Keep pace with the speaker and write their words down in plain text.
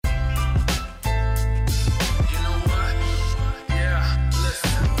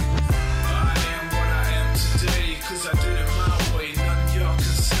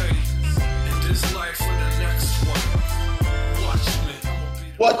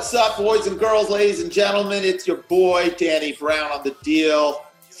What's up, boys and girls, ladies and gentlemen? It's your boy, Danny Brown on The Deal.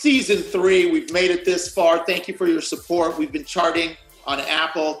 Season 3, we've made it this far. Thank you for your support. We've been charting on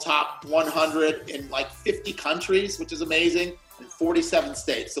Apple Top 100 in like 50 countries, which is amazing, in 47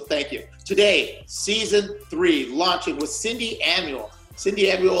 states. So thank you. Today, Season 3, launching with Cindy Ambuehl. Cindy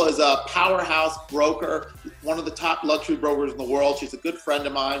Ambuehl is a powerhouse broker, one of the top luxury brokers in the world. She's a good friend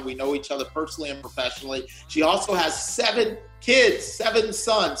of mine. We know each other personally and professionally. She also has 7 kids, 7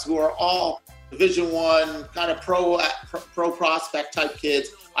 sons who are all Division I, kind of pro prospect type kids.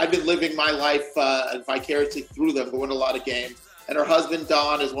 I've been living my life vicariously through them, going to a lot of games. And her husband,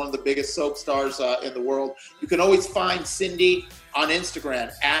 Don, is one of the biggest soap stars in the world. You can always find Cindy on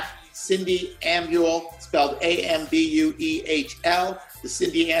Instagram at Cindy Ambuehl, spelled A-M-B-U-E-H-L, the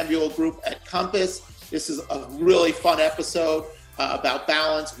Cindy Ambuehl Group at Compass. This is a really fun episode about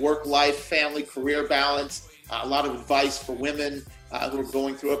balance, work, life, family, career balance, a lot of advice for women who are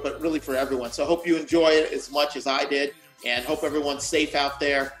going through it, but really for everyone. So I hope you enjoy it as much as I did, and hope everyone's safe out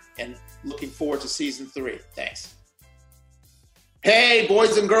there, and looking forward to Season 3. Thanks. Hey,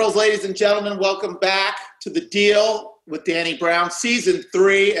 boys and girls, ladies and gentlemen, welcome back to The Deal with Danny Brown, Season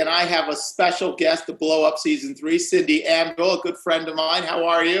 3, and I have a special guest to blow up Season 3, Cindy Ambuehl, a good friend of mine. How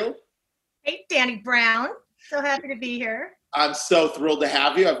are you? Hey, Danny Brown. So happy to be here. I'm so thrilled to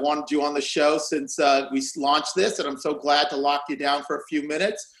have you. I've wanted you on the show since we launched this, and I'm so glad to lock you down for a few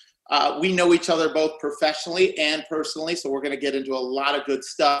minutes. We know each other both professionally and personally, so we're going to get into a lot of good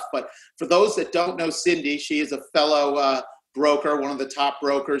stuff. But for those that don't know Cindy, she is a fellow broker, one of the top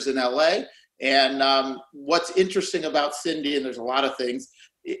brokers in LA. And what's interesting about Cindy, and there's a lot of things,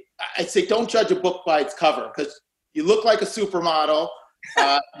 I'd say don't judge a book by its cover, because you look like a supermodel.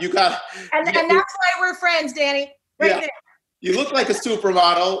 And that's why we're friends, Danny. Right there. You look like a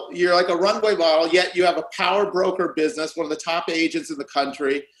supermodel. You're like a runway model, yet you have a power broker business, one of the top agents in the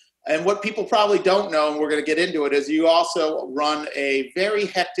country. And what people probably don't know, and we're going to get into it, is you also run a very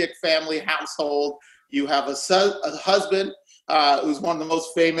hectic family household. You have a husband who's one of the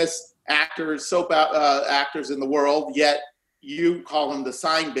most famous actors, soap actors in the world, yet you call him the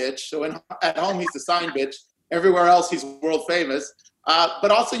sign bitch. So at home, he's the sign bitch. Everywhere else, he's world famous. But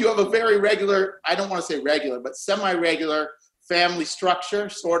also you have a very regular, I don't want to say regular, but semi-regular family structure,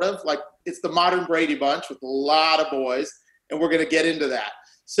 sort of. Like it's the modern Brady Bunch with a lot of boys, and we're going to get into that.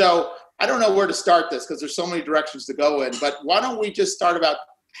 So I don't know where to start this because there's so many directions to go in, but why don't we just start about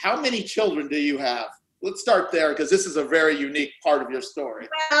how many children do you have? Let's start there because this is a very unique part of your story.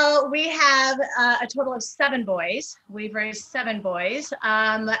 Well, we have a total of 7 boys. We've raised 7 boys.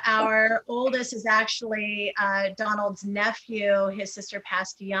 Our oldest is actually Donald's nephew. His sister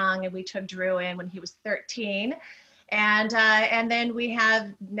passed young, and we took Drew in when he was 13. And then we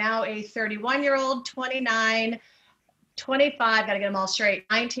have now a 31-year-old, 29, 25, got to get them all straight,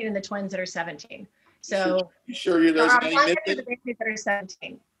 19, and the twins that are 17. So you sure there's any missing? The babies that are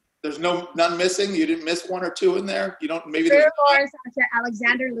 17. There's none missing? You didn't miss 1 or 2 in there? You don't, maybe Drew, there's Lawrence,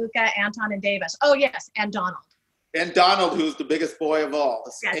 Alexander, Luca, Anton, and Davis. Oh, yes, and Donald. And Donald, who's the biggest boy of all.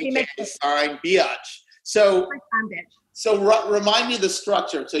 Yes, he makes it. Starring Biatch. So remind me the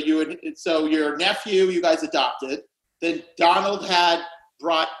structure. So your nephew, you guys adopted. Then Donald had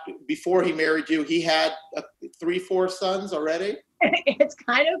brought, before he married you, he had 3-4 sons already? It's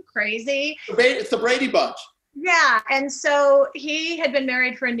kind of crazy. It's the Brady Bunch. Yeah, and so he had been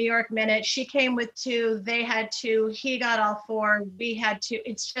married for a New York minute. She came with 2. They had 2. He got all 4. We had 2.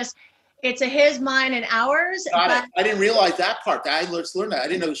 It's a his, mine, and ours. I didn't realize that part. I just learned that. I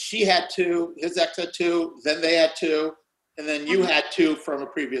didn't know she had 2, his ex had 2, then they had 2, and then you had 2 from a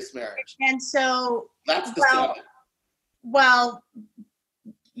previous marriage. And so that's the setup. Well,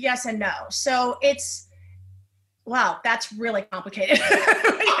 yes and no. So that's really complicated.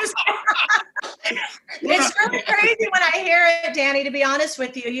 It's really crazy when I hear it, Danny, to be honest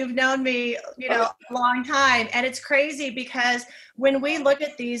with you. You've known me, a long time. And it's crazy because when we look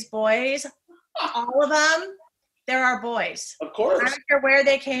at these boys, all of them, they're our boys. Of course. I don't care where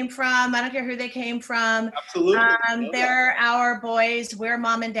they came from. I don't care who they came from. Absolutely. They're our boys. We're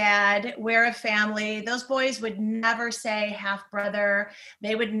mom and dad. We're a family. Those boys would never say half brother.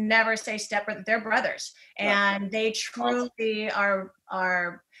 They would never say step brother. They're brothers. And they truly are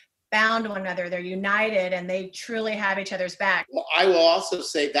bound to one another. They're united, and they truly have each other's back. Well, I will also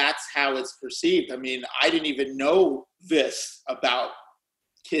say that's how it's perceived. I mean, I didn't even know this about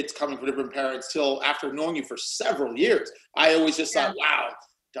kids coming from different parents till after knowing you for several years. I always just thought, wow,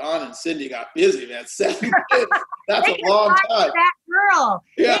 Don and Cindy got busy, man. 7 kids. That's a long time. That girl.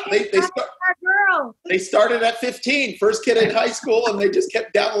 Yeah, Girl. they started at 15, first kid in high school, and they just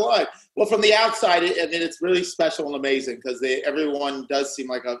kept down the line. Well, from the outside, it's really special and amazing because everyone does seem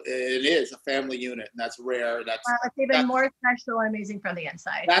like it is a family unit, and that's rare. It's even more special and amazing from the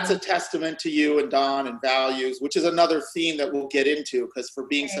inside. That's a testament to you and Don and values, which is another theme that we'll get into because for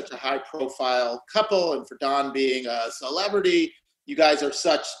being such a high-profile couple and for Don being a celebrity, you guys are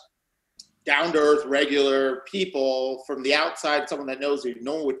such down-to-earth, regular people from the outside. Someone that knows you,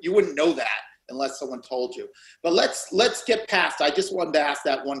 you wouldn't know that unless someone told you. But let's get past. I just wanted to ask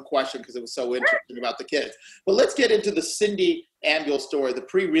that one question because it was so interesting about the kids. But let's get into the Cindy Ambuehl story, the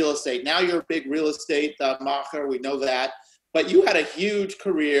pre-real estate. Now you're a big real estate macher. We know that. But you had a huge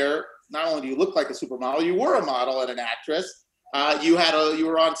career. Not only do you look like a supermodel, you were a model and an actress. You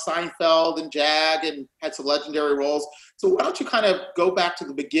were on Seinfeld and Jag and had some legendary roles. So why don't you kind of go back to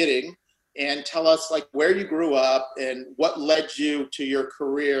the beginning and tell us like where you grew up and what led you to your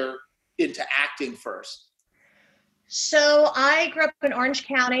career into acting first? So I grew up in Orange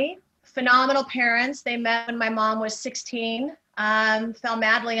County. Phenomenal parents. They met when my mom was 16. Fell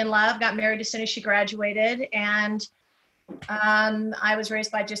madly in love. Got married as soon as she graduated, and I was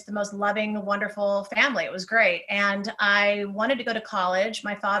raised by just the most loving, wonderful family. It was great. And I wanted to go to college.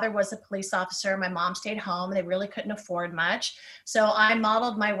 My father was a police officer. My mom stayed home. They really couldn't afford much. So I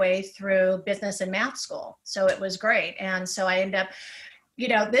modeled my way through business and math school. So it was great. And so I ended up,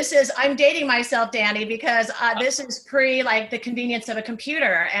 I'm dating myself, Danny, because this is like the convenience of a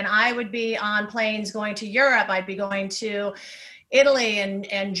computer. And I would be on planes going to Europe. I'd be going to Italy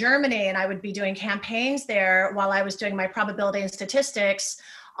and Germany, and I would be doing campaigns there while I was doing my probability and statistics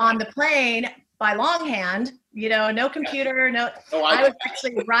on the plane by longhand, no computer, I was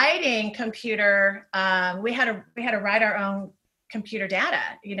actually writing computer. We had to write our own computer data,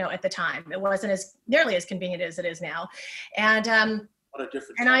 at the time. It wasn't nearly as convenient as it is now. And, what a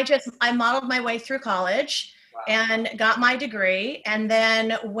difference. And I modeled my way through college. Wow. And got my degree. And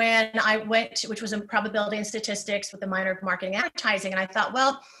then when I went, which was in probability and statistics with a minor of marketing and advertising, and I thought,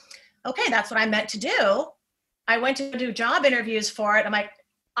 well, okay, that's what I meant to do. I went to do job interviews for it. I'm like,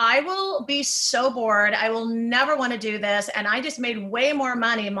 I will be so bored. I will never want to do this. And I just made way more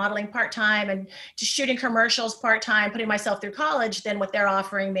money modeling part-time and just shooting commercials part-time, putting myself through college than what they're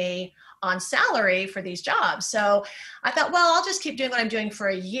offering me on salary for these jobs. So I thought, well, I'll just keep doing what I'm doing for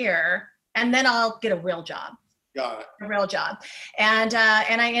a year and then I'll get a real job. Got it. A real job. And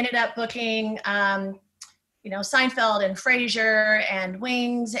I ended up booking, Seinfeld and Frasier and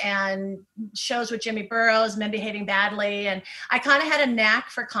Wings and shows with Jimmy Burrows, Men Behaving Badly. And I kind of had a knack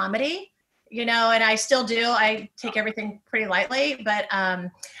for comedy, and I still do. I take everything pretty lightly, but I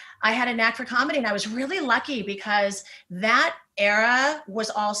had a knack for comedy. And I was really lucky because that era was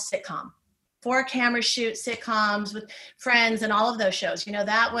all sitcom, 4-camera shoot sitcoms with Friends and all of those shows.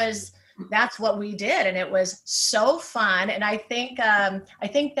 That's what we did. And it was so fun. And I think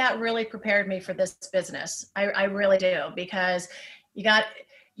that really prepared me for this business. I really do, because you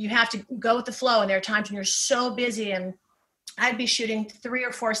have to go with the flow. And there are times when you're so busy, and I'd be shooting 3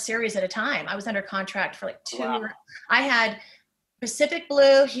 or 4 series at a time. I was under contract for like 2 years. I had Pacific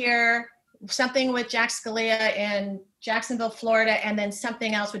Blue here, something with Jack Scalia in Jacksonville, Florida, and then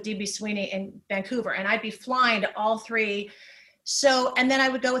something else with DB Sweeney in Vancouver. And I'd be flying to all 3. So, and then I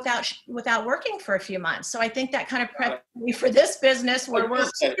would go without working for a few months. So I think that kind of prepped me for this business where we're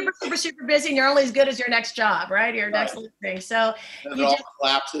super busy, and you're only as good as your next job, right? Your next listing. So and it all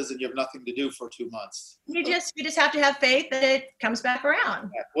collapses and you have nothing to do for 2 months. You just have to have faith that it comes back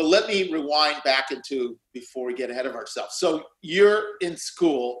around. Yeah. Well, let me rewind back into before we get ahead of ourselves. So you're in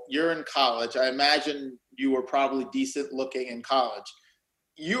school, you're in college. I imagine you were probably decent looking in college.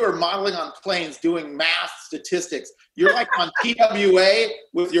 You are modeling on planes doing math statistics. You're like on TWA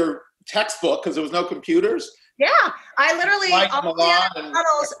with your textbook because there was no computers. Yeah, I literally, all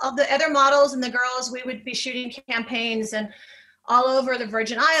the other models and the girls, we would be shooting campaigns and all over the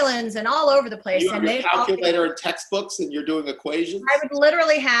Virgin Islands and all over the place. You have your calculator and textbooks and you're doing equations? I would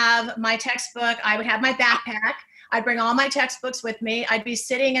literally have my textbook. I would have my backpack. I'd bring all my textbooks with me. I'd be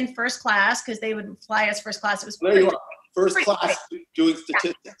sitting in first class because they would fly us first class. It was there you are. First class doing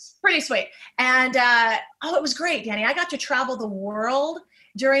statistics. Yeah, pretty sweet. And it was great, Danny. I got to travel the world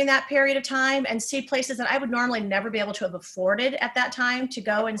during that period of time and see places that I would normally never be able to have afforded at that time to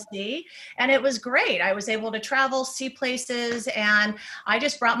go and see. And it was great. I was able to travel, see places, and I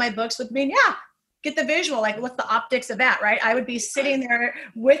just brought my books with me. Yeah, get the visual, like what's the optics of that, right? I would be sitting there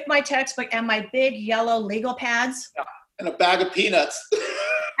with my textbook and my big yellow legal pads. Yeah. And a bag of peanuts.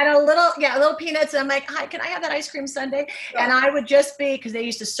 And a little peanuts. And I'm like, hi, can I have that ice cream sundae? Yeah. And I would just be, because they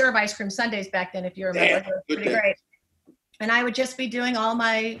used to serve ice cream sundaes back then, if you remember. Damn, It was good pretty day. great. And I would just be doing all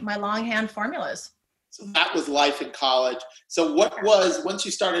my longhand formulas. So that was life in college. So what was, once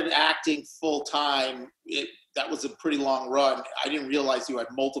you started acting full time, that was a pretty long run. I didn't realize you had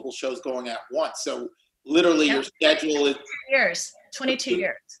multiple shows going at once. So literally your schedule is 22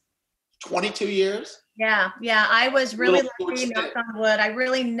 years. 22 years? Yeah. I was really lucky, knock on wood. I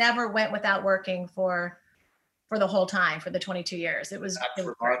really never went without working for the whole time, for the 22 years. It was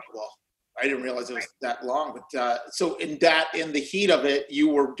remarkable. I didn't realize it was that long. But so in the heat of it, you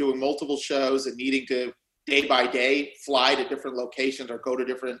were doing multiple shows and needing to day by day fly to different locations or go to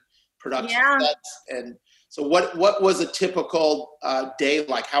different production sets. And so what was a typical day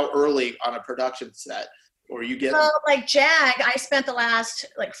like? How early on a production set? Or you get like JAG, I spent the last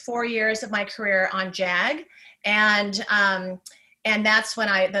 4 years of my career on JAG, and that's when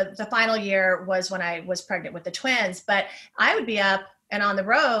the final year was when I was pregnant with the twins. But I would be up and on the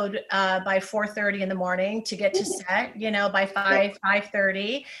road by 4:30 in the morning to get to set, by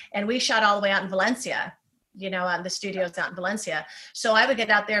 5:30, and we shot all the way out in Valencia. The studios out in Valencia. So I would get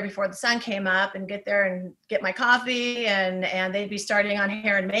out there before the sun came up and get there and get my coffee, and they'd be starting on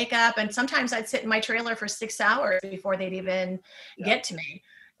hair and makeup. And sometimes I'd sit in my trailer for 6 hours before they'd even get to me.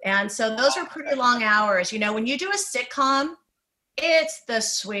 And so those are pretty long hours. When you do a sitcom, it's the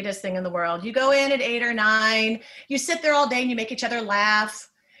sweetest thing in the world. You go in at 8 or 9, you sit there all day and you make each other laugh.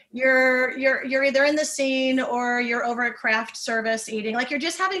 You're either in the scene or you're over at craft service eating. You're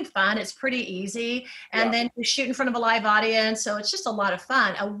just having fun. It's pretty easy. And then you shoot in front of a live audience. So it's just a lot of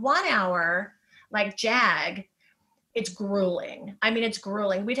fun. A 1 hour like JAG, it's grueling. I mean, it's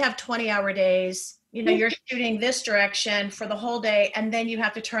grueling. We'd have 20-hour days. You're shooting this direction for the whole day, and then you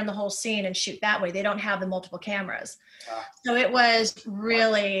have to turn the whole scene and shoot that way. They don't have the multiple cameras. So it was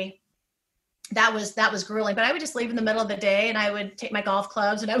really... That was grueling, but I would just leave in the middle of the day and I would take my golf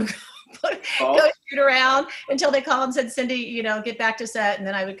clubs and I would go shoot around until they called and said, Cindy, get back to set, and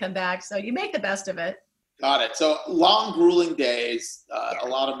then I would come back. So you make the best of it. Got it. So long, grueling days, a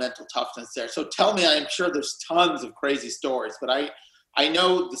lot of mental toughness there. So tell me, I'm sure there's tons of crazy stories, but I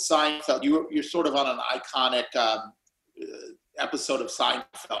know the Seinfeld, you're sort of on an iconic episode of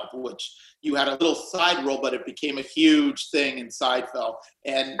Seinfeld, which you had a little side role, but it became a huge thing in Seinfeld,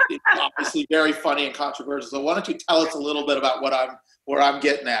 and it's obviously very funny and controversial. So why don't you tell us a little bit about where I'm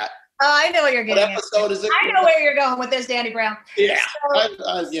getting at? I know what you're getting at. What episode is it? I know where you're going with this, Danny Brown. Yeah,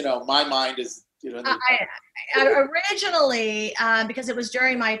 so, my mind is... originally, because it was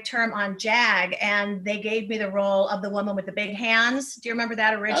during my term on JAG, and they gave me the role of the woman with the big hands. Do you remember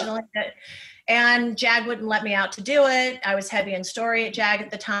that originally? And JAG wouldn't let me out to do it. I was heavy in story at JAG at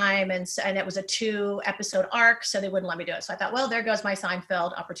the time, and it was a 2-episode arc, so they wouldn't let me do it. So I thought, well, there goes my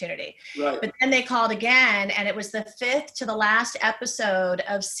Seinfeld opportunity. Right. But then they called again, and it was the 5th to the last episode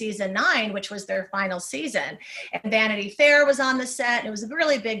of season 9, which was their final season. And Vanity Fair was on the set, and it was a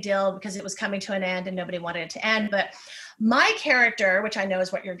really big deal because it was coming to an end and nobody wanted it to end. But my character, which I know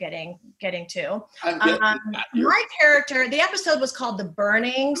is what you're getting to, my character, the episode was called The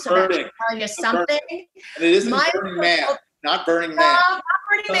Burning, so that should tell you something. And it isn't Burning Man, not Burning Man. No, not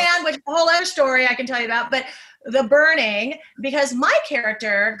Burning Man, which is a whole other story I can tell you about, but The Burning, because my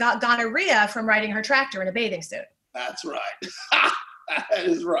character got gonorrhea from riding her tractor in a bathing suit. That's right. That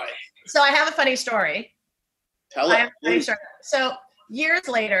is right. So I have a funny story. Tell it. So years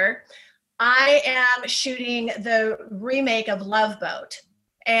later, I am shooting the remake of Love Boat.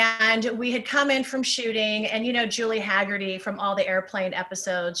 And we had come in from shooting, and Julie Haggerty from all the Airplane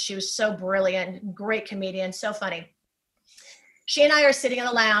episodes, she was so brilliant, great comedian, so funny. She and I are sitting in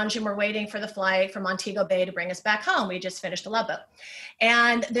the lounge and we're waiting for the flight from Montego Bay to bring us back home. We just finished a Love Boat.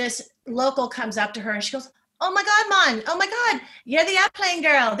 And this local comes up to her and she goes, "Oh my God, Mon, oh my God, you're the airplane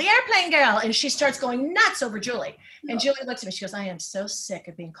girl, the airplane girl." And she starts going nuts over Julie. And Julie looks at me, she goes, "I am so sick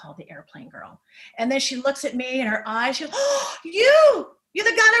of being called the airplane girl." And then she looks at me and her eyes, she goes, "Oh, you're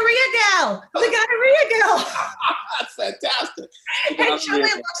the gonorrhea gal, the gonorrhea girl." That's fantastic. And Julie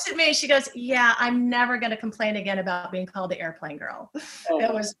looks at me and she goes, "Yeah, I'm never going to complain again about being called the airplane girl."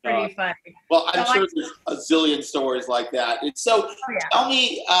 It was pretty funny. Well, I'm sure there's a zillion stories like that. Tell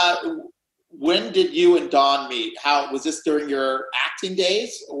me, when did you and Dawn meet? How was this during your acting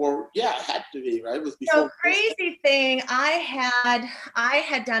days, or it had to be, right? It was before. So crazy thing, I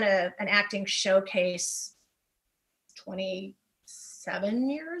had done an acting showcase 27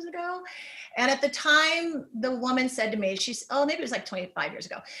 years ago, and at the time, the woman said to me, maybe it was like 25 years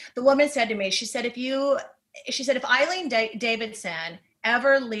ago. The woman said to me, she said, if Eileen Davidson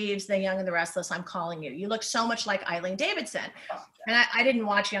ever leaves The Young and the Restless, I'm calling you. You look so much like Eileen Davidson. And I didn't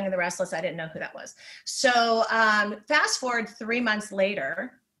watch Young and the Restless. I didn't know who that was. So fast forward 3 months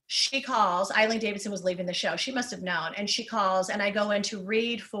later, she calls. Eileen Davidson was leaving the show. She must have known. And she calls, and I go in to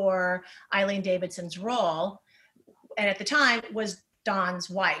read for Eileen Davidson's role. And at the time was Don's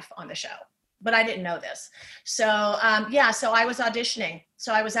wife on the show, but I didn't know this. So so I was auditioning.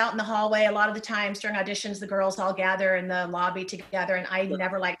 So I was out in the hallway. A lot of the times during auditions, the girls all gather in the lobby together, and I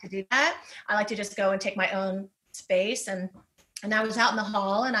never like to do that. I like to just go and take my own space. And I was out in the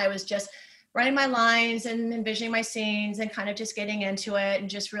hall, and I was just writing my lines and envisioning my scenes and kind of just getting into it and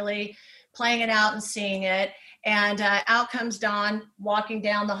just really playing it out and seeing it. And out comes Don walking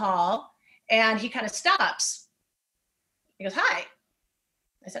down the hall, and he kind of stops. He goes, "Hi."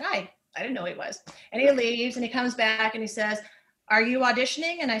 I said, "Hi." I didn't know who he was. And he leaves, and he comes back, and he says, "Are you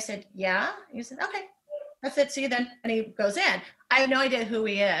auditioning?" And I said, "Yeah." He said, "Okay, that's it. See you then." And he goes in. I have no idea who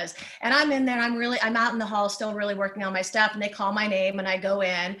he is. And I'm in there, and I'm out in the hall still really working on my stuff, and they call my name, and I go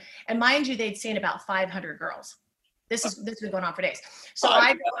in. And mind you, they'd seen about 500 girls. This has been going on for days. So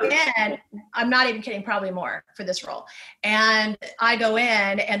I go in, I'm not even kidding, probably more for this role. And I go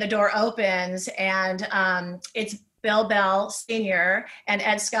in, and the door opens, and it's Bill Bell Sr. and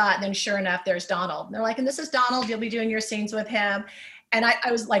Ed Scott. And then sure enough, there's Donald. And they're like, "And this is Donald. You'll be doing your scenes with him." And I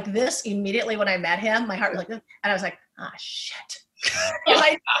was like this immediately when I met him. My heart was like this. And I was like, "Ah, shit."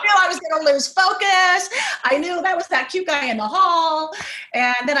 I knew I was going to lose focus. I knew that was that cute guy in the hall.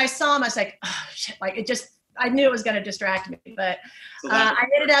 And then I saw him. I was like, "Oh, shit." Like I knew it was going to distract me. But I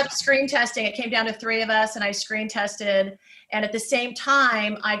ended up screen testing. It came down to 3 of us, and I screen tested. And at the same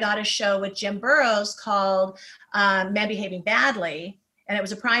time, I got a show with Jim Burrows called Men Behaving Badly. And it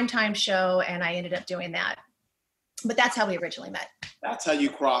was a primetime show, and I ended up doing that. But that's how we originally met. That's how you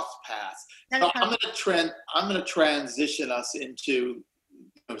crossed paths. So I'm going to transition us into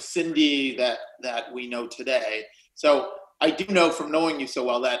Cindy that we know today. So I do know from knowing you so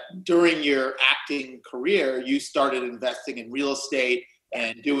well that during your acting career, you started investing in real estate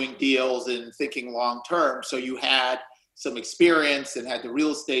and doing deals and thinking long term. So you had some experience and had the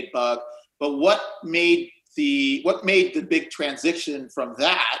real estate bug. But what made the big transition from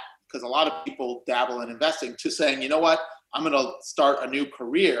that? Because a lot of people dabble in investing, to saying, "You know what, I'm going to start a new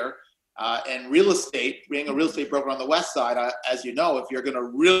career." And real estate, being a real estate broker on the West Side, as you know, if you're going to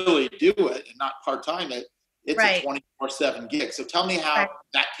really do it and not part-time it, it's a 24/7 gig. So tell me how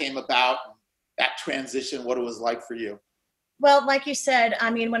that came about, that transition, what it was like for you. Well, like you said,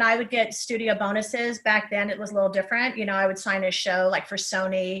 I mean, when I would get studio bonuses back then, it was a little different. You know, I would sign a show like for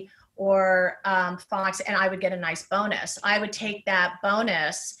Sony or Fox, and I would get a nice bonus. I would take that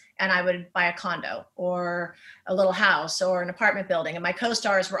bonus and I would buy a condo or a little house or an apartment building. And my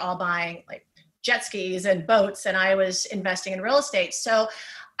co-stars were all buying like jet skis and boats, and I was investing in real estate. So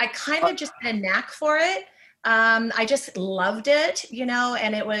I kind of just had a knack for it. I just loved it, you know,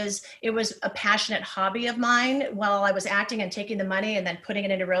 and it was a passionate hobby of mine while I was acting and taking the money and then putting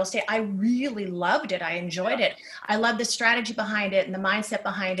it into real estate. I really loved it. I enjoyed it. I loved the strategy behind it and the mindset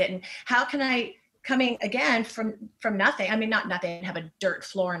behind it. And how can I, coming again from nothing, I mean, not nothing, have a dirt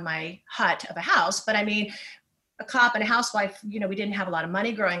floor in my hut of a house, but I mean, a cop and a housewife, you know, we didn't have a lot of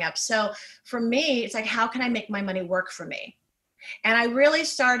money growing up. So for me, it's like, how can I make my money work for me? And I really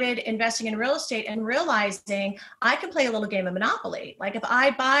started investing in real estate and realizing I can play a little game of Monopoly. Like if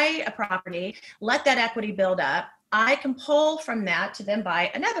I buy a property, let that equity build up, I can pull from that to then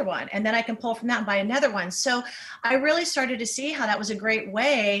buy another one. And then I can pull from that and buy another one. So I really started to see how that was a great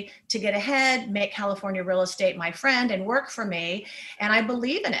way to get ahead, make California real estate my friend and work for me. And I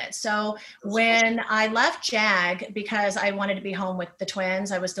believe in it. So when I left JAG, because I wanted to be home with the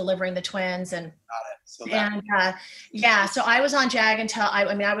twins, I was delivering the twins and so I was on JAG until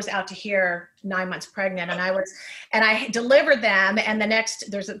I was out to here 9 months pregnant, and I delivered them. And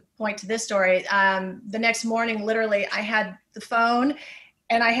there's a point to this story. The next morning, literally, I had the phone,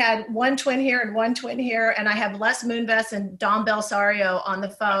 and I had one twin here and one twin here, and I have Les Moonves and Dom Belsario on the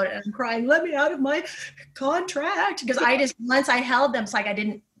phone, and I'm crying, "Let me out of my contract," because once I held them, it's like I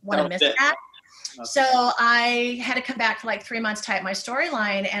didn't want to miss that. So I had to come back for like 3 months, type my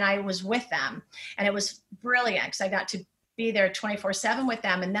storyline, and I was with them, and it was brilliant because I got to be there 24/7 with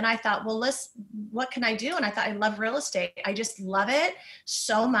them. And then I thought, well, what can I do? And I thought, I love real estate. I just love it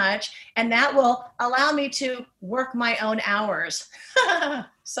so much. And that will allow me to work my own hours.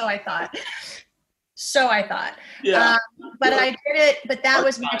 So I thought, but I did it, but that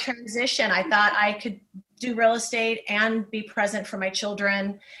was my transition. I thought I could do real estate and be present for my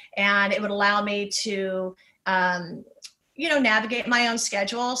children. And it would allow me to, navigate my own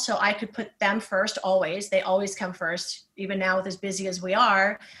schedule so I could put them first always. They always come first, even now with as busy as we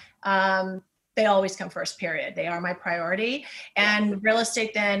are. They always come first, period. They are my priority. And real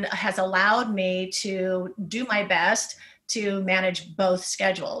estate then has allowed me to do my best to manage both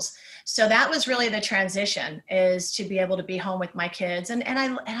schedules. So that was really the transition, is to be able to be home with my kids. And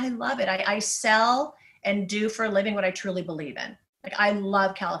I love it. I sell and do for a living what I truly believe in. Like, I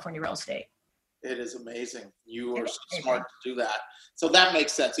love California real estate. It is amazing. You are so smart to do that. So that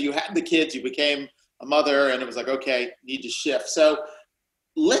makes sense. So you had the kids, you became a mother, and it was like, okay, need to shift. So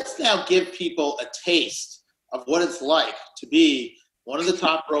let's now give people a taste of what it's like to be one of the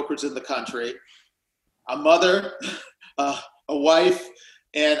top brokers in the country, a mother, a wife,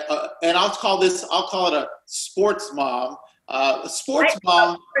 and I'll call it a sports mom. Sports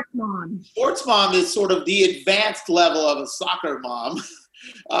mom is sort of the advanced level of a soccer mom.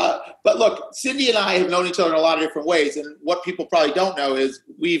 But look, Cindy and I have known each other in a lot of different ways. And what people probably don't know is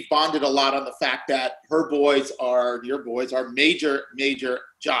we've bonded a lot on the fact that your boys are major, major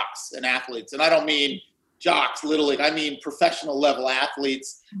jocks and athletes. And I don't mean jocks, Little League. I mean professional level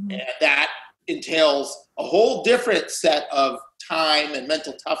athletes. Mm-hmm. And that entails a whole different set of time and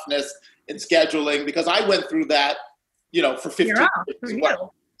mental toughness and scheduling, because I went through that, for 15 years as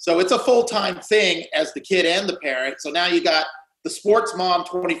well. So it's a full-time thing as the kid and the parent. So now you got the sports mom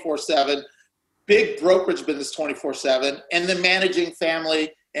 24/7, big brokerage business 24/7, and then managing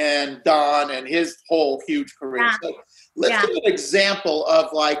family and Don and his whole huge career. Yeah. So let's give an example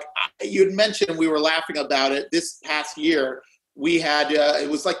of, like, you had mentioned, we were laughing about it this past year. We had, it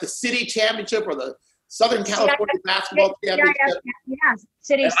was like the city championship or the Southern California basketball championship. Yes,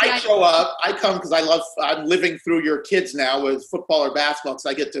 city. And I show up, I come because I'm living through your kids now with football or basketball, because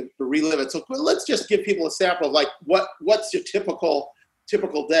I get to relive it. So let's just give people a sample of, like, what's your typical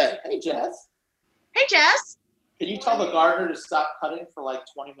day. Hey, Jess. Hey, Jess. Can you tell the gardener to stop cutting for like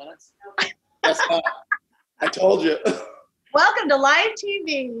 20 minutes? That's not. I told you. Welcome to live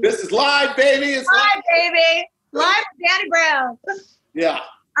TV. This is live, baby. It's live, baby. Live with Danny Brown. Yeah.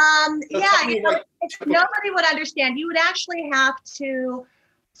 Nobody would understand. You would actually have to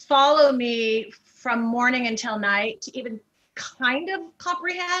follow me from morning until night to even kind of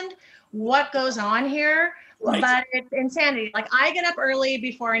comprehend what goes on here. Right. But it's insanity. Like, I get up early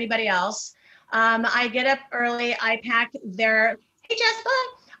before anybody else. I get up early. I pack their, hey, Jess, bye.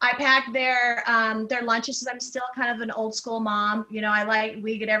 I pack their lunches, because I'm still kind of an old school mom.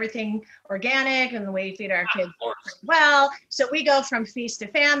 We get everything organic, and we feed our kids well. So we go from feast to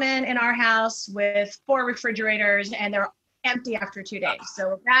famine in our house with 4 refrigerators, and they're empty after 2 days. So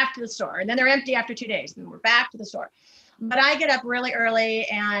we're back to the store, and then they're empty after 2 days, and we're back to the store. But I get up really early,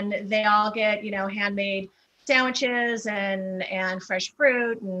 and they all get, handmade sandwiches and fresh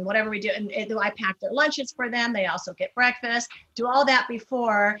fruit and whatever we do. And I pack their lunches for them. They also get breakfast, do all that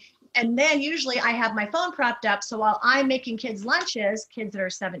before. And then usually I have my phone propped up. So while I'm making kids lunches, kids that are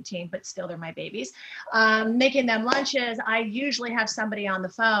 17, but still they're my babies, making them lunches, I usually have somebody on the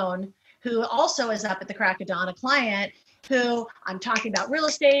phone who also is up at the crack of dawn, a client who I'm talking about real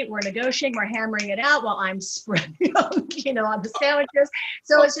estate, we're negotiating, we're hammering it out while I'm spreading, on the sandwiches.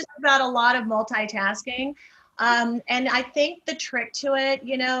 So it's just about a lot of multitasking. And I think the trick to it,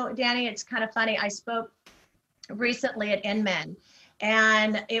 Danny, it's kind of funny. I spoke recently at Inman,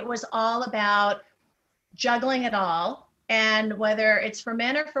 and it was all about juggling it all. And whether it's for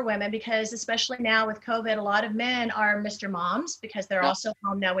men or for women, because especially now with COVID, a lot of men are Mr. Moms because they're also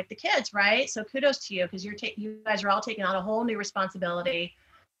home now with the kids, right? So kudos to you, because you guys are all taking on a whole new responsibility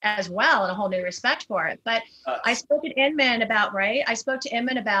as well, and a whole new respect for it. But I spoke to Inman about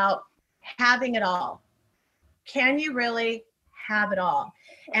having it all. Can you really have it all?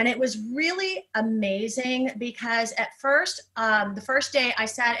 And it was really amazing, because at first, the first day I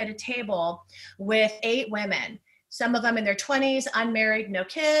sat at a table with 8 women. Some of them in their 20s, unmarried, no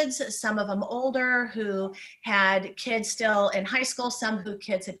kids. Some of them older, who had kids still in high school. Some who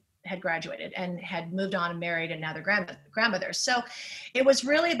kids had graduated and had moved on and married, and now they're grandmothers. So it was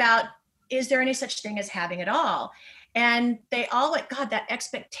really about, is there any such thing as having it all? And they all went, God, that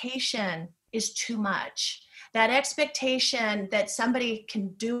expectation is too much. That expectation that somebody can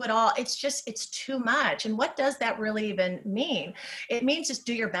do it all, it's too much. And what does that really even mean? It means just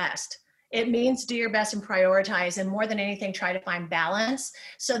do your best. It means do your best and prioritize, and more than anything, try to find balance.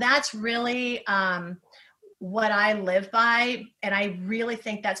 So that's really what I live by. And I really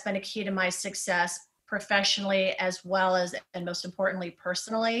think that's been a key to my success professionally, as well as, and most importantly,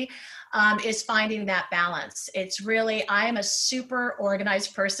 personally, is finding that balance. It's really, I am a super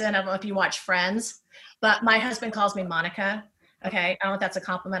organized person. I don't know if you watch Friends, but my husband calls me Monica. Okay. I don't know if that's a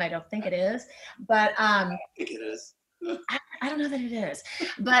compliment. I don't think it is, but I think it is. I don't know that it is,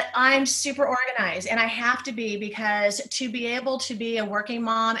 but I'm super organized, and I have to be, because to be able to be a working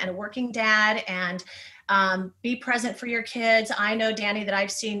mom and a working dad and be present for your kids. I know, Danny, that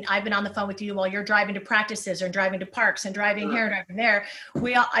I've been on the phone with you while you're driving to practices or driving to parks and driving here and driving there.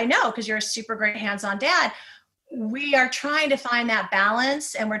 I know, because you're a super great hands-on dad. We are trying to find that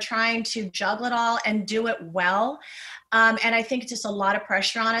balance, and we're trying to juggle it all and do it well. And I think it's just a lot of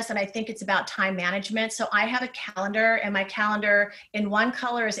pressure on us. And I think it's about time management. So I have a calendar, and my calendar in one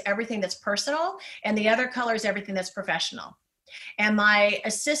color is everything that's personal, and the other color is everything that's professional. And my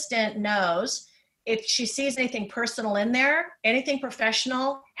assistant knows if she sees anything personal in there, anything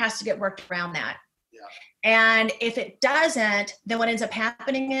professional has to get worked around that. Yeah. And if it doesn't, then what ends up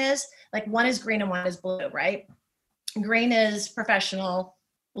happening is, like, one is green and one is blue, right? Green is professional,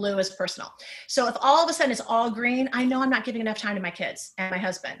 blue is personal. So if all of a sudden it's all green, I know I'm not giving enough time to my kids and my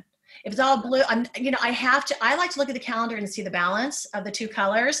husband. If it's all blue, I like to look at the calendar and see the balance of the two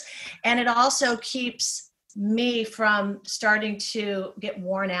colors. And it also keeps me from starting to get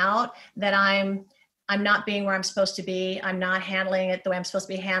worn out, that I'm not being where I'm supposed to be. I'm not handling it the way I'm supposed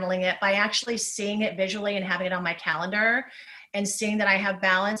to be handling it. By actually seeing it visually and having it on my calendar and seeing that I have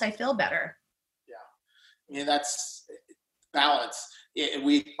balance, I feel better. Yeah. I mean, that's balance.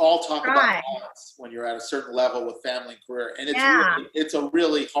 We all talk about balance when you're at a certain level with family and career. And it's a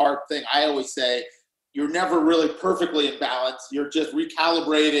really hard thing. I always say you're never really perfectly in balance. You're just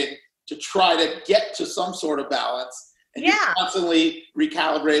recalibrating to try to get to some sort of balance. And you're constantly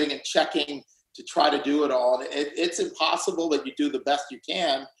recalibrating and checking to try to do it all. And it's impossible, but you do the best you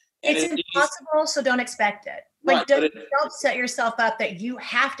can. And it's impossible, so don't expect it. Like, don't set yourself up that you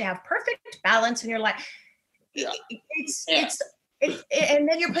have to have perfect balance in your life. Yeah. And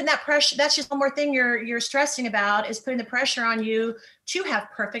then you're putting that pressure. That's just one more thing you're stressing about, is putting the pressure on you to have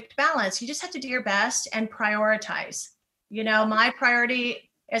perfect balance. You just have to do your best and prioritize. My priority,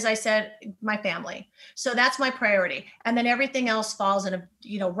 as I said, my family. So that's my priority. And then everything else falls in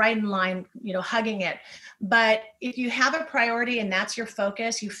right in line, hugging it. But if you have a priority and that's your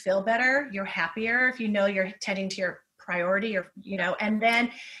focus, you feel better, you're happier if you're tending to your priority, and then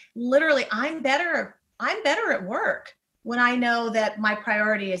literally I'm better at work when I know that my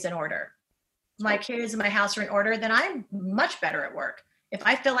priority is in order. My kids and my house are in order, then I'm much better at work. If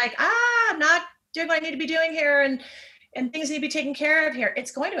I feel like, I'm not doing what I need to be doing here and things need to be taken care of here,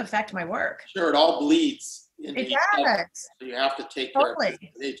 it's going to affect my work. Sure, it all bleeds. It does. So you have to take care of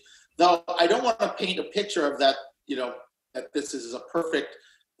it. Though I don't want to paint a picture of that, that this is a perfect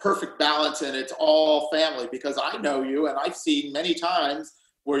balance and it's all family, because I know you and I've seen many times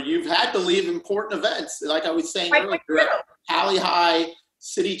where you've had to leave important events. Like I was saying earlier, Pally High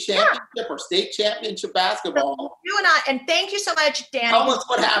city championship or state championship basketball. So you and I, and thank you so much, Danny. Tell us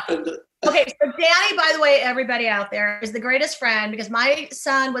what happened. Okay, so Danny, by the way, everybody out there, is the greatest friend, because my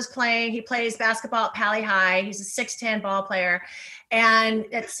son was playing, he plays basketball at Pally High. He's a 6'10" ball player. And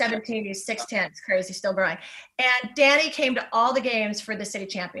at 17, he's 6'10". It's crazy, still growing. And Danny came to all the games for the city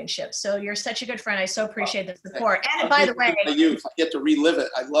championship. So you're such a good friend. I so appreciate the support. And by the way, I get to relive it.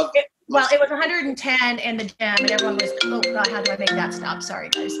 I love it. Well, it was 110 in the gym, and everyone was, oh God, how do I make that stop? Sorry,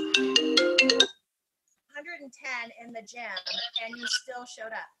 guys. 110 in the gym, and you still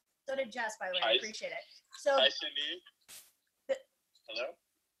showed up. So did Jess, by the way. I appreciate it. So, hi, Cindy. Hello?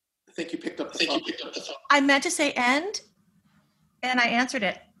 I think you picked up the phone. I meant to say end, and I answered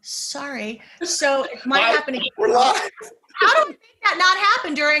it. Sorry. So it might happen again. We're live. How do we make that not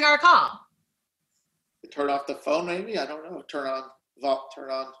happen during our call? Turn off the phone, maybe? I don't know. Turn on.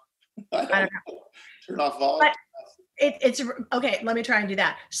 I don't know. Turn off volume. But it's okay. Let me try and do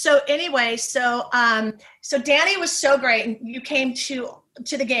that. So anyway, so Danny was so great, and you came to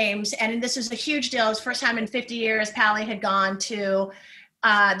the games, and this was a huge deal. It was the first time in 50 years Pally had gone to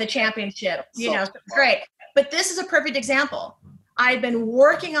the championship. Great. But this is a perfect example. I've been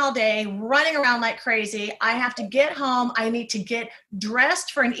working all day, running around like crazy. I have to get home. I need to get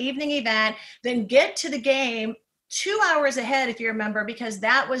dressed for an evening event, then get to the game 2 hours ahead, if you remember, because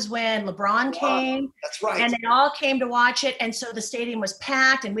that was when LeBron came. That's right. And they all came to watch it. And so the stadium was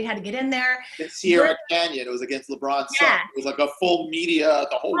packed and we had to get in there. It's Sierra Canyon. It was against LeBron's son. It was like a full media,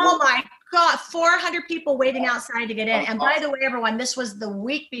 the whole world. My God, 400 people waiting outside to get in. And by the way, everyone, this was the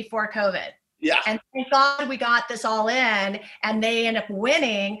week before COVID. Yeah. And thank God we got this all in, and they end up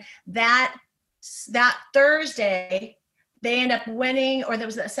winning that Thursday. They end up winning, or there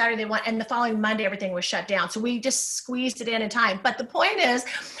was a Saturday they won, and the following Monday everything was shut down. So we just squeezed it in time. But the point is,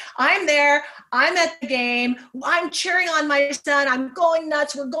 I'm there. I'm at the game. I'm cheering on my son. I'm going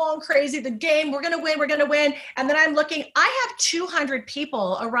nuts. We're going crazy. The game, we're going to win. We're going to win. And then I'm looking, I have 200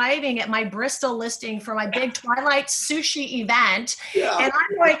 people arriving at my Bristol listing for my big Twilight sushi event. Yeah. And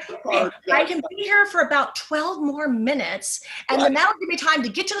I'm going, hey, I can be here for about 12 more minutes. And then that'll give me time to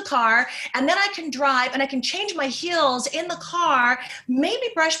get to the car. And then I can drive and I can change my heels in the car, maybe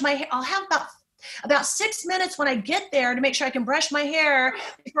brush my hair. I'll have about 6 minutes when I get there to make sure I can brush my hair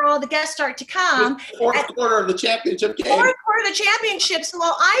before all the guests start to come. Fourth quarter of the championship game. Fourth quarter of the championship. So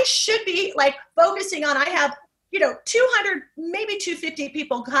while I should be like focusing on, I have 200, maybe 250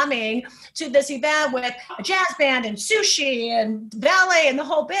 people coming to this event with a jazz band and sushi and ballet and the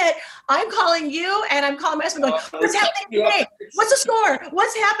whole bit. I'm calling you and I'm calling my husband going, what's happening today? What's the score?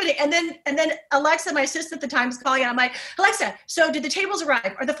 What's happening? And then Alexa, my assistant at the time, is calling and I'm like, Alexa, so did the tables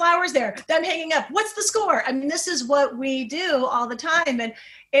arrive? Are the flowers there? I'm hanging up. What's the score? I mean, this is what we do all the time. And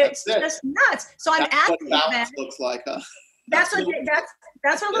it's just nuts. So I'm at the event. Looks like, huh? That's what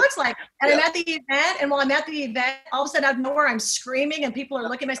it looks like. And I'm at the event, and while I'm at the event, all of a sudden out of nowhere, I'm screaming, and people are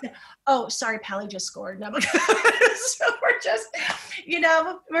looking at me saying, "Oh, sorry, Pally just scored." And I'm like, so we're just,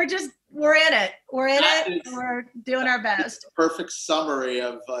 we're in it. We're in it. We're doing our best. Perfect summary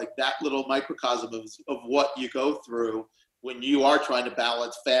of like that little microcosm of what you go through when you are trying to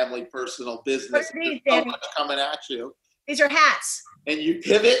balance family, personal, business. There's so much coming at you. These are hats. And you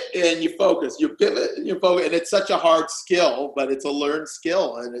pivot and you focus. You pivot and you focus, and it's such a hard skill, but it's a learned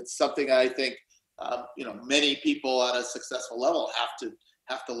skill, and it's something I think many people at a successful level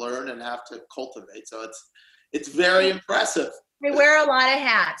have to learn and have to cultivate. So it's very impressive. We wear a lot of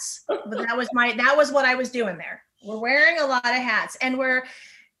hats, but that was what I was doing there. We're wearing a lot of hats, and we're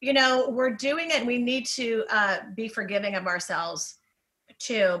doing it. And we need to be forgiving of ourselves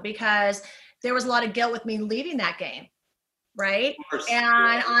too, because there was a lot of guilt with me leaving that game. Right. And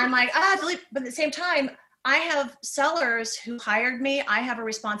I'm like, but at the same time, I have sellers who hired me. I have a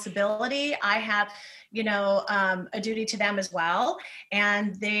responsibility. I have, a duty to them as well.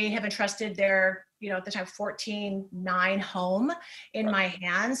 And they have entrusted their, at the time, 14-9 home in my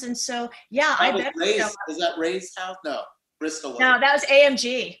hands. And so, yeah, I bet. Is that Ray's house? No, Bristol. No, that was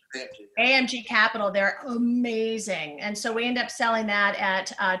AMG. AMG Capital. They're amazing. And so we end up selling that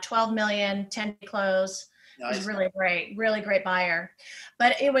at 12 million, 10-day close. Nice. It was really great buyer.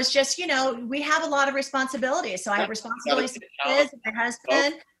 But it was just, we have a lot of responsibilities. So I have responsibilities to kids, my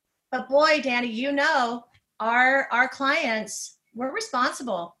husband. But boy, Danny, our clients, we're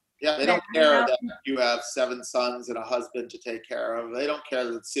responsible. Yeah, they don't care that you have 7 sons and a husband to take care of. They don't care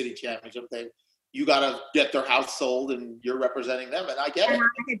that it's city championship. You got to get their house sold, and you're representing them. And I get it.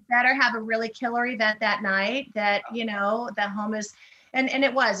 I better have a really killer event that night that, the home is, and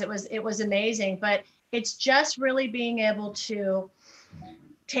it was amazing. But it's just really being able to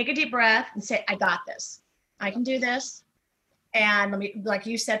take a deep breath and say, I got this. I can do this. And let me, like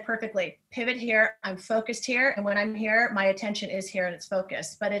you said perfectly, pivot here. I'm focused here. And when I'm here, my attention is here and it's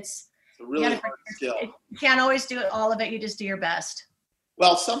focused. But it's a really hard skill. You can't always do all of it. You just do your best.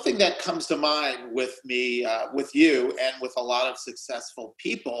 Well, something that comes to mind with me, with you, and with a lot of successful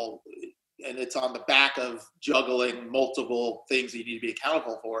people, and it's on the back of juggling multiple things you need to be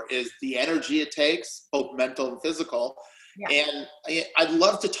accountable for, is the energy it takes, both mental and physical. Yeah. And I'd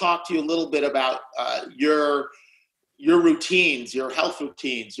love to talk to you a little bit about your routines, your health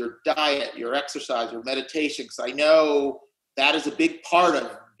routines, your diet, your exercise, your meditation, because I know that is a big part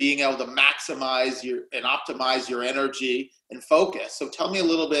of being able to maximize and optimize your energy and focus. So tell me a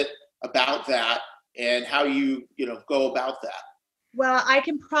little bit about that and how you go about that. Well, I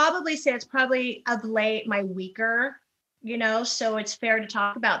can probably say it's probably of late my weaker, so it's fair to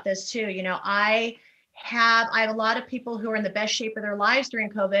talk about this too. I have a lot of people who are in the best shape of their lives during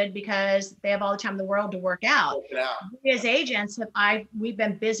COVID because they have all the time in the world to work out. We as agents, we've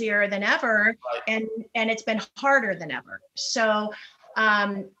been busier than ever, right. and it's been harder than ever. So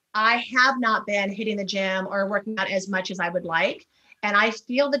I have not been hitting the gym or working out as much as I would like. And I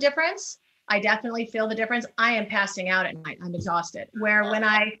feel the difference. I definitely feel the difference. I am passing out at night. I'm exhausted. Where when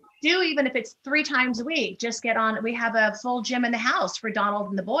I do, even if it's 3 times a week, just get on. We have a full gym in the house for Donald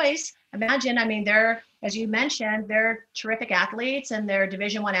and the boys. Imagine, they're, as you mentioned, they're terrific athletes and they're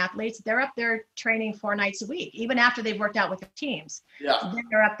Division I athletes. They're up there training 4 nights a week, even after they've worked out with their teams. Yeah. Then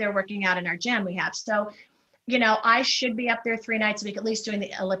they're up there working out in our gym we have. So, I should be up there 3 nights a week, at least doing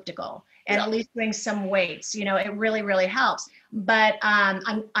the elliptical and at least doing some weights. It really, really helps. But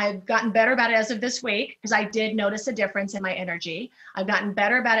I've gotten better about it as of this week because I did notice a difference in my energy. I've gotten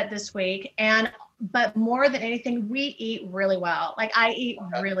better about it this week. And but more than anything, we eat really well. Like I eat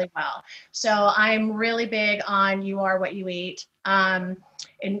really well. So I'm really big on you are what you eat. And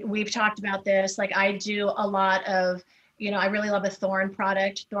we've talked about this. Like I do a lot of, I really love a Thorne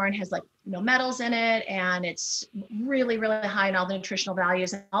product. Thorne has like no metals in it, and it's really, really high in all the nutritional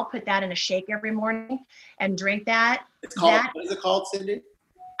values. And I'll put that in a shake every morning and drink that. It's called, what is it called, Cindy?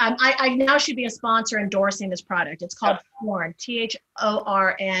 I now should be a sponsor endorsing this product. It's called Thorne,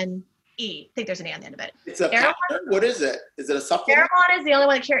 Thorne. I think there's an E on the end of it. It's a powder? What is it? Is it a supplement? Erewhon is the only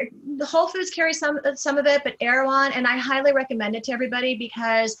one that carries. The Whole Foods carries some of it, but Erewhon, and I highly recommend it to everybody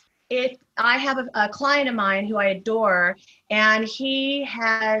because I have a client of mine who I adore, and he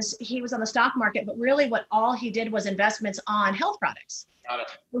was on the stock market, but really what all he did was investments on health products. Got it.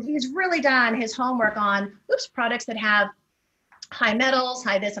 Well, he's really done his homework on products that have high metals,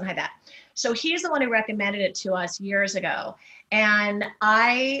 high this and high that. So he's the one who recommended it to us years ago. And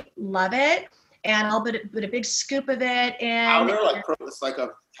I love it. And I'll put a big scoop of it in. Powder, it's like a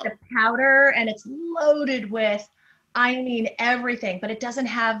powder, and it's loaded with, everything, but it doesn't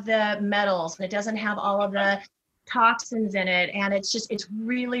have the metals, and it doesn't have all of the toxins in it. And it's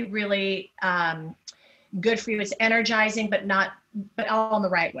really, really good for you. It's energizing, but all in the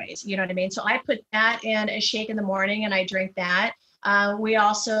right ways. You know what I mean? So I put that in a shake in the morning and I drink that. We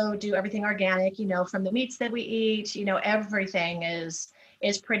also do everything organic, from the meats that we eat, everything is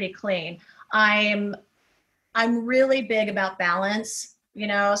pretty clean. I'm really big about balance,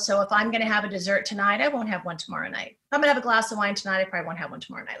 so if I'm going to have a dessert tonight, I won't have one tomorrow night. If I'm going to have a glass of wine tonight, I probably won't have one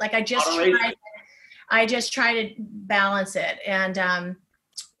tomorrow night. Like I just try to balance it. And,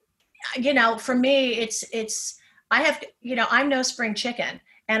 for me, I'm no spring chicken.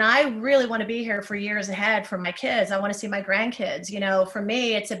 And I really want to be here for years ahead for my kids. I want to see my grandkids. For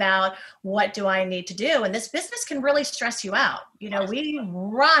me, it's about what do I need to do? And this business can really stress you out. We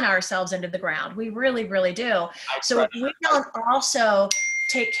run ourselves into the ground. We really, really do. So if we don't also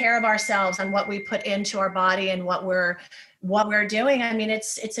take care of ourselves on what we put into our body and what we're doing,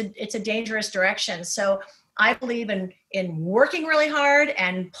 it's a dangerous direction. So I believe in working really hard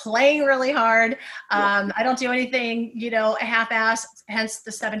and playing really hard. I don't do anything, half-ass, hence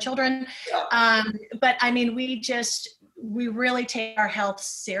the 7 children. But we really take our health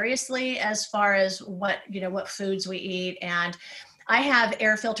seriously as far as what foods we eat. And I have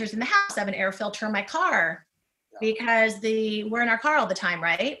air filters in the house. I have an air filter in my car because we're in our car all the time,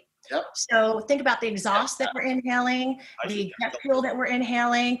 right? Yep. So think about the exhaust that we're inhaling, the jet fuel that we're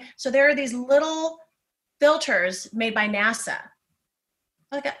inhaling. So there are these little filters made by NASA,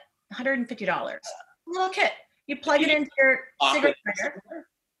 like $150. Little kit. You plug it into your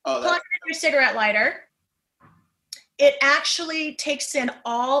cigarette lighter. It actually takes in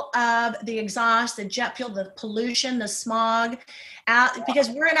all of the exhaust, the jet fuel, the pollution, the smog out because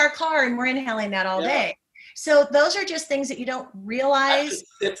we're in our car and we're inhaling that all day. So those are just things that you don't realize.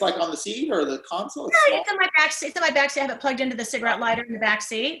 It's like on the seat or the console? No, it's in my back seat. It's in my back seat. I have it plugged into the cigarette lighter in the back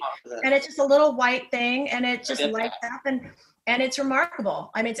seat. And it's just a little white thing, and it just lights up, and it's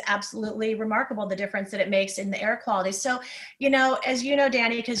remarkable. It's absolutely remarkable, the difference that it makes in the air quality. So, as you know,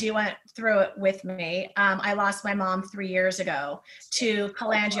 Danny, because you went through it with me, I lost my mom 3 years ago to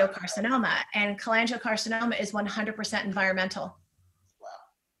cholangiocarcinoma, and cholangiocarcinoma is 100% environmental.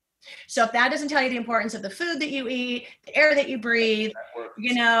 So if that doesn't tell you the importance of the food that you eat, the air that you breathe,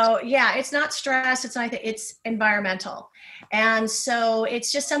 it's not stress. It's not anything. It's environmental. And so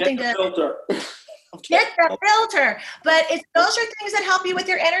it's just something Get the filter. But those are things that help you with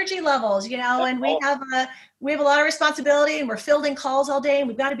your energy levels, and we have a lot of responsibility, and we're fielding calls all day, and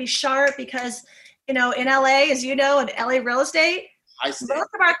we've got to be sharp because, in LA, as you know, in LA real estate, most of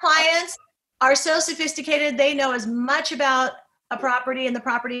our clients are so sophisticated. They know as much about a property and the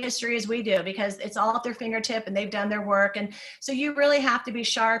property history as we do because it's all at their fingertip and they've done their work. And so you really have to be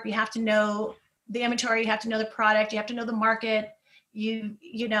sharp. You have to know the inventory, you have to know the product, you have to know the market. You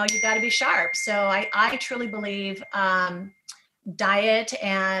got to be sharp. So I truly believe diet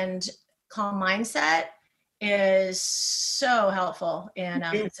and calm mindset is so helpful. And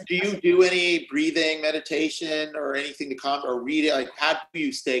do you do any breathing meditation or anything to calm or read it? Like, how do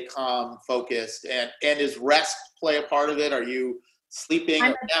you stay calm, focused, and does rest play a part of it? Are you sleeping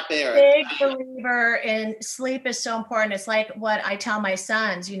I'm or napping? a big believer in sleep is so important. It's like what I tell my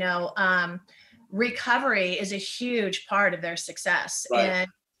sons, recovery is a huge part of their success. Right. And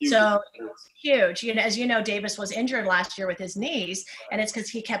so huge, as you know, Davis was injured last year with his knees, and it's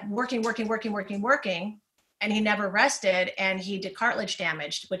because he kept working, and he never rested, and he did cartilage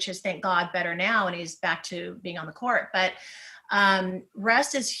damage, which is, thank God, better now, and he's back to being on the court. But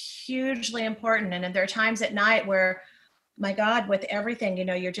rest is hugely important. And there are times at night where my God, with everything,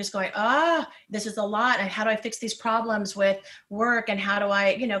 you're just going, this is a lot. And how do I fix these problems with work? And how do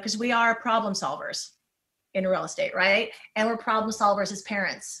I, because we are problem solvers in real estate, right? And we're problem solvers as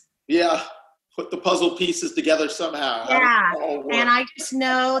parents. Yeah. Put the puzzle pieces together somehow. Yeah. And I just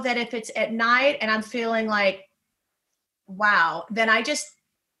know that if it's at night and I'm feeling like, wow, then I just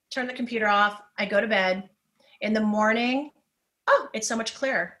turn the computer off. I go to bed. In the morning, it's so much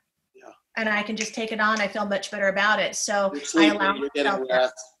clearer. Yeah. And I can just take it on. I feel much better about it. So you're sleeping, you're getting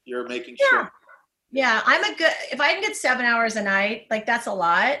rest. You're making sure. Yeah. If I can get 7 hours a night, like that's a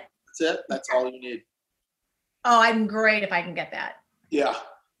lot. That's it. That's all you need. Oh, I'm great if I can get that. Yeah.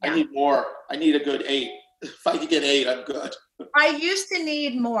 I need more. I need a good 8. If I could get 8, I'm good. I used to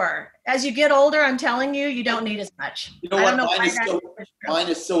need more. As you get older, I'm telling you, you don't need as much. You know what? Mine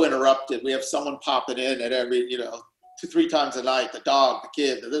is so interrupted. We have someone popping in at every, 2-3 times a night. The dog, the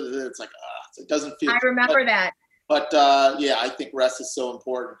kid. It's like, it doesn't feel. I remember that. But I think rest is so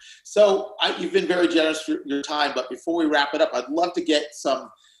important. So you've been very generous for your time. But before we wrap it up, I'd love to get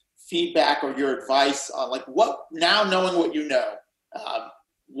some feedback or your advice on now knowing what you know.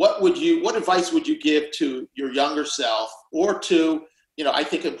 What advice would you give to your younger self, or to, I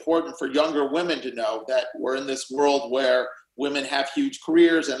think important for younger women to know that we're in this world where women have huge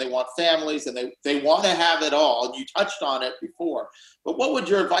careers and they want families and they want to have it all. And you touched on it before, but what would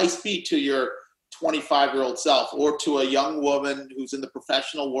your advice be to your 25-year-old self, or to a young woman who's in the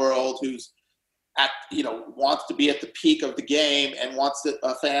professional world, who's wants to be at the peak of the game and wants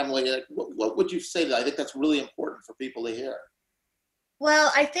a family? What would you say to that? I think that's really important for people to hear.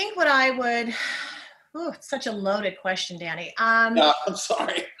 Well, I think what I would, it's such a loaded question, Danny. No, I'm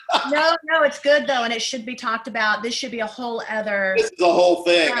sorry. No, it's good though. And it should be talked about. This should be a whole other. This is a whole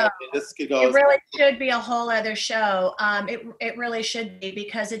thing. This could go. It really should be a whole other show. It really should be,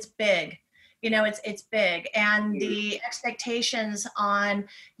 because it's big. It's big. And the expectations on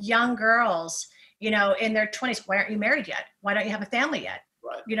young girls, in their 20s, why aren't you married yet? Why don't you have a family yet?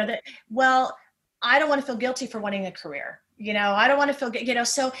 Right. I don't want to feel guilty for wanting a career. I don't want to feel,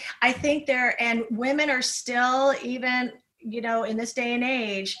 so I think and women are still, even, in this day and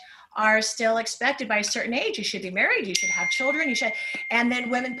age, are still expected by a certain age. You should be married. You should have children. And then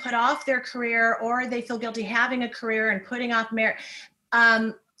women put off their career, or they feel guilty having a career and putting off marriage.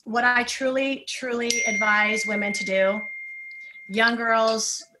 What I truly, truly advise women to do, young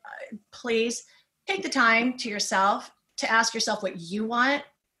girls, please take the time to yourself to ask yourself what you want.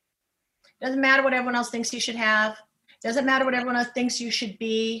 Doesn't matter what everyone else thinks you should have. Doesn't matter what everyone else thinks you should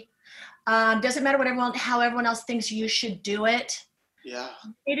be. Doesn't matter how everyone else thinks you should do it. Yeah.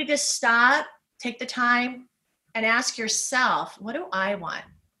 You need to just stop, take the time, and ask yourself, what do I want?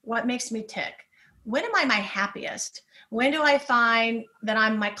 What makes me tick? When am I my happiest? When do I find that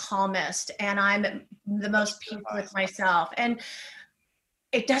I'm my calmest and I'm the most peace with myself? And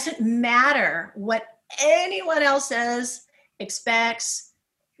it doesn't matter what anyone else says, expects,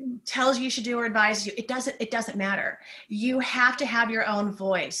 tells you should do, or advises you. It doesn't matter. You have to have your own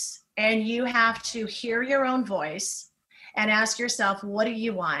voice, and you have to hear your own voice and ask yourself, what do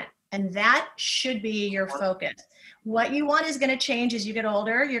you want? And that should be your focus. What you want is going to change as you get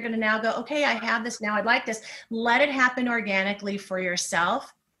older. You're going to now go, okay, I have this now. I'd like this. Let it happen organically for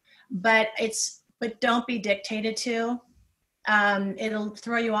yourself, but don't be dictated to. It'll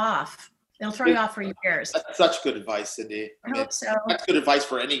throw you off. It'll throw you off for years. That's such good advice, Cindy. I hope so. That's good advice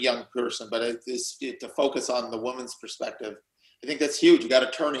for any young person, but to focus on the woman's perspective, I think that's huge. You got to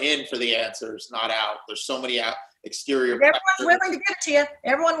turn in for the answers, not out. There's so many exterior. Everyone's willing to give it to you.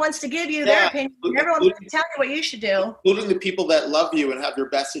 Everyone wants to give you their opinion. Everyone wants to tell you what you should do. Including the people that love you and have your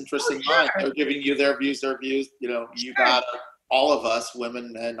best interest in mind. They're giving you their views. You got all of us,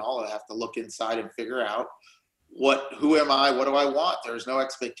 women and all of us, have to look inside and figure out who am I? What do I want? There's no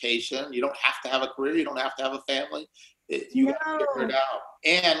expectation. You don't have to have a career. You don't have to have a family. You got to figure it out.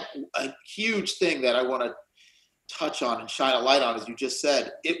 And a huge thing that I want to touch on and shine a light on, as you just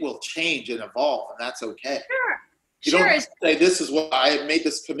said, it will change and evolve, and that's okay. You don't say, this is what I have made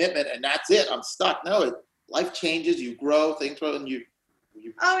this commitment and that's it. I'm stuck. No, life changes. You grow, things grow, and you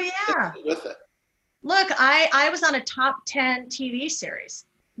with it. Look, I was on a top 10 TV series.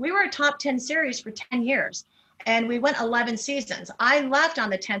 We were a top 10 series for 10 years. And we went 11 seasons. I left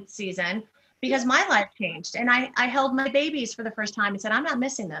on the 10th season because my life changed. And I held my babies for the first time and said, I'm not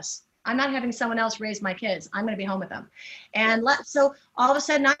missing this. I'm not having someone else raise my kids. I'm going to be home with them. And so all of a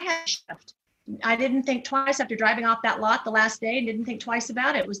sudden I had a shift. I didn't think twice after driving off that lot the last day, and didn't think twice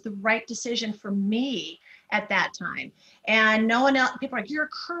about it. It was the right decision for me at that time. And no one else, people are like, you're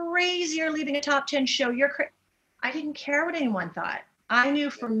crazy. You're leaving a top 10 show. I didn't care what anyone thought. I knew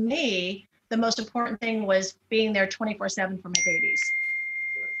for me, the most important thing was being there 24/7 for my babies.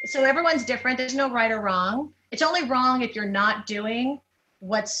 So everyone's different. There's no right or wrong. It's only wrong if you're not doing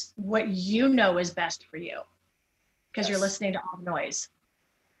what you know is best for you, because you're listening to all the noise.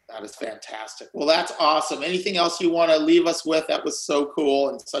 That is fantastic. Well, that's awesome. Anything else you want to leave us with? That was so cool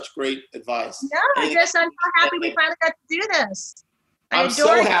and such great advice. No, I'm so happy we finally got to do this. I'm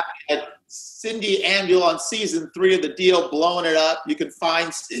so happy that Cindy Ambuehl on season 3 of The Deal, blowing it up. You can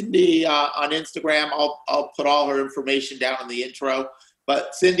find Cindy on Instagram. I'll put all her information down in the intro.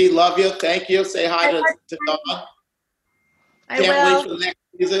 But Cindy, love you. Thank you. Say hi to Dawn. Can't wait for the next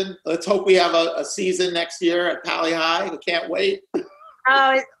season. Let's hope we have a season next year at Pally High. We can't wait.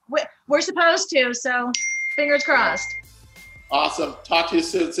 We're supposed to, so fingers crossed. Awesome. Talk to you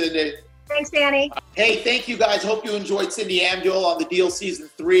soon, Cindy. Thanks, Danny. Hey, thank you guys. Hope you enjoyed Cindy Ambuehl on The Deal Season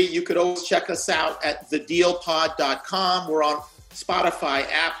 3. You could always check us out at thedealpod.com. We're on Spotify,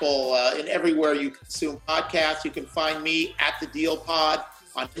 Apple, and everywhere you consume podcasts. You can find me at The Deal Pod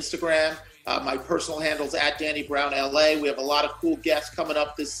on Instagram. My personal handle's at Danny Brown LA. We have a lot of cool guests coming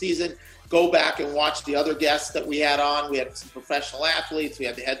up this season. Go back and watch the other guests that we had on. We had some professional athletes. We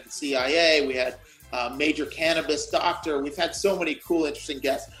had the head of the CIA. We had major cannabis doctor. We've had so many cool, interesting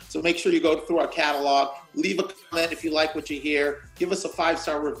guests. So make sure you go through our catalog. Leave a comment if you like what you hear. Give us a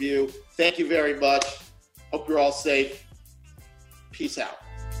 5-star review. Thank you very much. Hope you're all safe. Peace out.